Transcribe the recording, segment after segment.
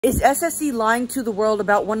Is SSC lying to the world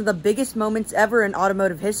about one of the biggest moments ever in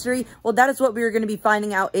automotive history? Well, that is what we are going to be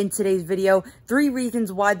finding out in today's video. 3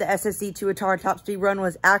 reasons why the SSC TUATARA top speed run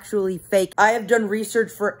was actually fake. I have done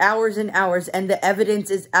research for hours and hours, and the evidence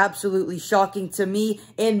is absolutely shocking to me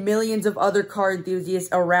and millions of other car enthusiasts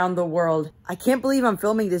around the world. I can't believe I'm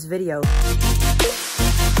filming this video.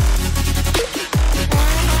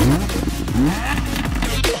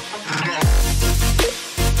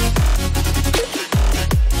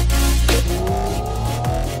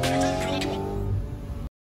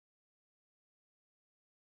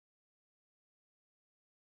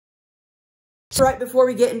 So right before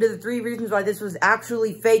we get into the 3 reasons why this was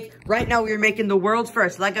actually fake, right now we are making the world's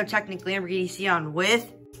first Lego Technic Lamborghini Sian with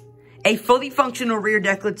a fully functional rear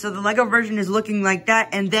decklet. So the Lego version is looking like that,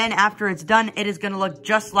 and then after it's done, it is going to look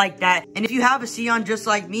just like that. And if you have a Sian just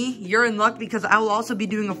like me, you're in luck because I will also be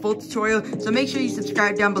doing a full tutorial. So make sure you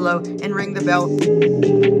subscribe down below and ring the bell.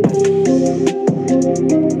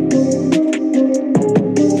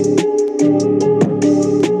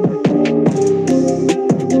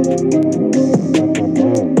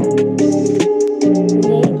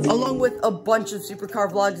 A bunch of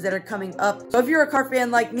supercar vlogs that are coming up. So if you're a car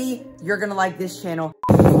fan like me, you're gonna like this channel.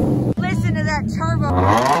 Listen to that turbo.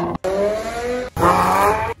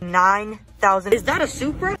 9,000. Is that a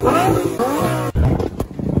Supra?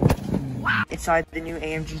 Wow. Inside the new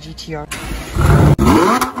AMG GTR.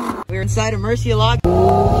 We're inside a Murciulago.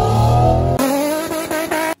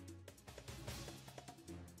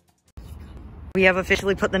 We have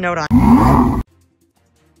officially put the note on.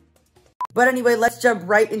 But anyway, let's jump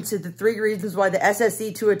right into the 3 reasons why the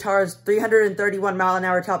SSC TUATARA'S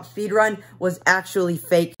 331-mile-an-hour top speed run was actually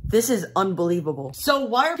fake. This is unbelievable. So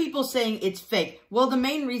why are people saying it's fake? Well, the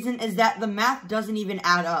main reason is that the math doesn't even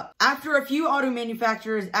add up. After a few auto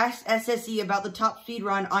manufacturers asked SSC about the top speed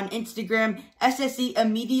run on Instagram, SSC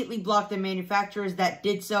immediately blocked the manufacturers that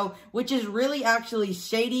did so, which is really actually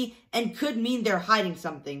shady and could mean they're hiding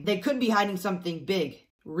something. They could be hiding something big.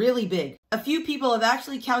 Really big. A few people have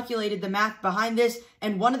actually calculated the math behind this,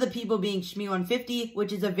 and one of the people being Shmee150,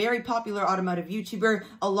 which is a very popular automotive YouTuber,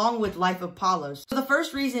 along with Life of Paulos. So the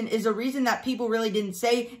first reason is a reason that people really didn't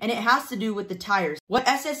say, and it has to do with the tires. What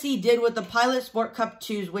SSC did with the Pilot Sport Cup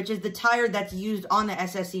 2s, which is the tire that's used on the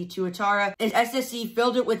SSC TUATARA, is SSC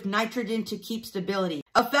filled it with nitrogen to keep stability.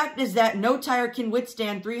 A fact is that no tire can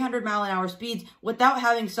withstand 300-mile-an-hour speeds without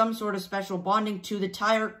having some sort of special bonding to the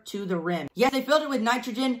tire to the rim. Yes, they filled it with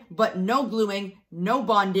nitrogen, but no gluing, no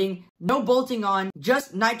bonding, no bolting on,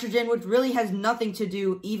 just nitrogen, which really has nothing to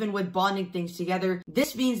do even with bonding things together.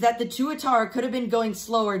 This means that the TUATARA could have been going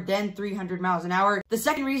slower than 300 miles an hour. The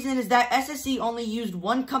second reason is that SSC only used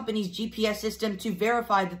one company's GPS system to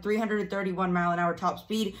verify the 331-mile-an-hour top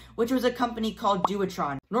speed, which was a company called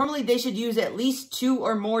Duotron. Normally, they should use at least 2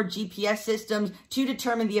 or more GPS systems to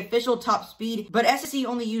determine the official top speed, but SSC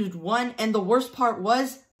only used one, and the worst part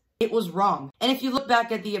was, it was wrong. And if you look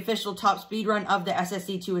back at the official top speed run of the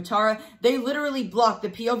SSC TUATARA, they literally blocked the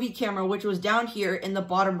POV camera, which was down here in the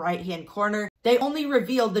bottom right-hand corner. They only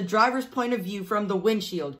revealed the driver's point of view from the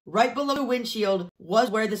windshield. Right below the windshield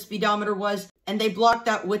was where the speedometer was, and they blocked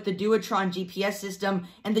that with the Duotron GPS system,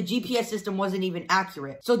 and the GPS system wasn't even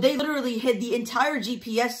accurate. So they literally hid the entire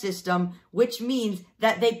GPS system, which means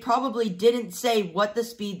that they probably didn't say what the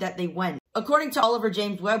speed that they went. According to Oliver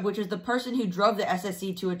James Webb, which is the person who drove the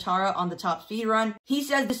SSC TUATARA on the top speed run, he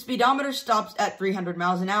says the speedometer stops at 300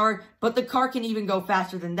 miles an hour, but the car can even go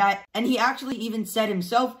faster than that. And he actually even said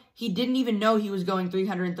himself, he didn't even know he was going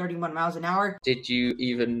 331 miles an hour. Did you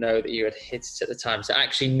even know that you had hit it at the time? So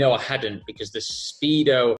actually, no, I hadn't, because the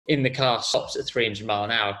speedo in the car stops at 300 mile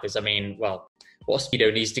an hour. Because I mean, well, what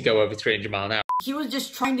speedo needs to go over 300 mile an hour? He was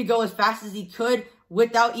just trying to go as fast as he could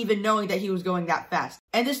without even knowing that he was going that fast.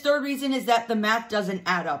 And this third reason is that the math doesn't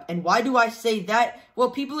add up. And why do I say that?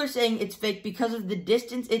 Well, people are saying it's fake because of the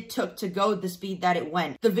distance it took to go the speed that it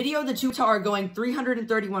went. The video of the TUATARA going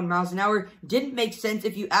 331 miles an hour didn't make sense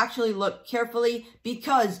if you actually look carefully,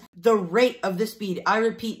 because the rate of the speed, I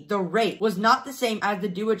repeat, the rate, was not the same as the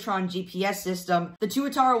Duotron GPS system. The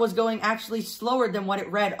TUATARA was going actually slower than what it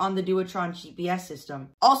read on the Duotron GPS system.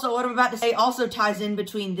 Also, what I'm about to say also ties in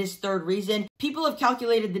between this third reason. People have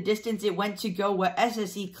calculated the distance it went to go what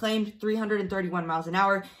SSC claimed 331 miles an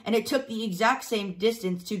hour, and it took the exact same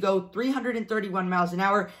distance to go 331 miles an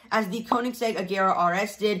hour as the Koenigsegg Agera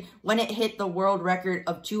RS did when it hit the world record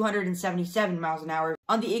of 277 miles an hour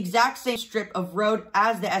on the exact same strip of road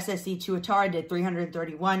as the SSC TUATARA did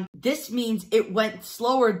 331. This means it went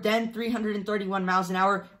slower than 331 miles an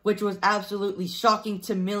hour, which was absolutely shocking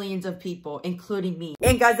to millions of people, including me.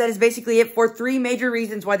 And guys, that is basically it for 3 major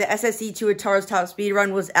reasons why the SSC TUATARA'S top speed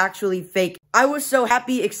run was actually fake. I was so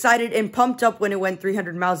happy, excited, and pumped up when it went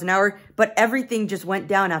 300 miles an hour, but everything just went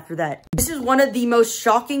down after that. This is one of the most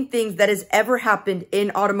shocking things that has ever happened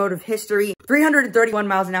in automotive history. 331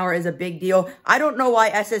 miles an hour is a big deal. I don't know why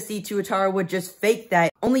SSC TUATARA would just fake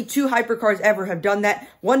that. Only 2 hypercars ever have done that,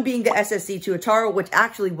 one being the SSC TUATARA, which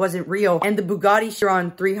actually wasn't real, and the Bugatti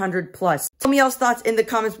Chiron 300 Plus. Tell me y'all's thoughts in the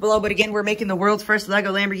comments below, but again, we're making the world's first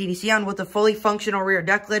Lego Lamborghini Sian with a fully functional rear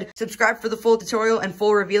deck lid. Subscribe for the full tutorial and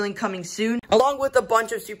full revealing coming soon, along with a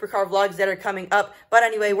bunch of supercar vlogs that are coming up. But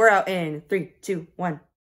anyway, we're out in 3, 2, 1.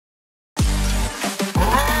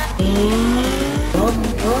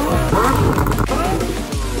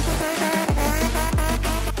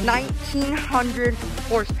 1900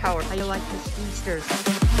 horsepower. How you like the speedsters?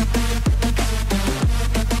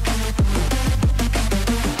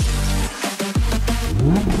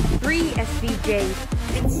 Three SVJs.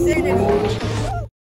 Insanity.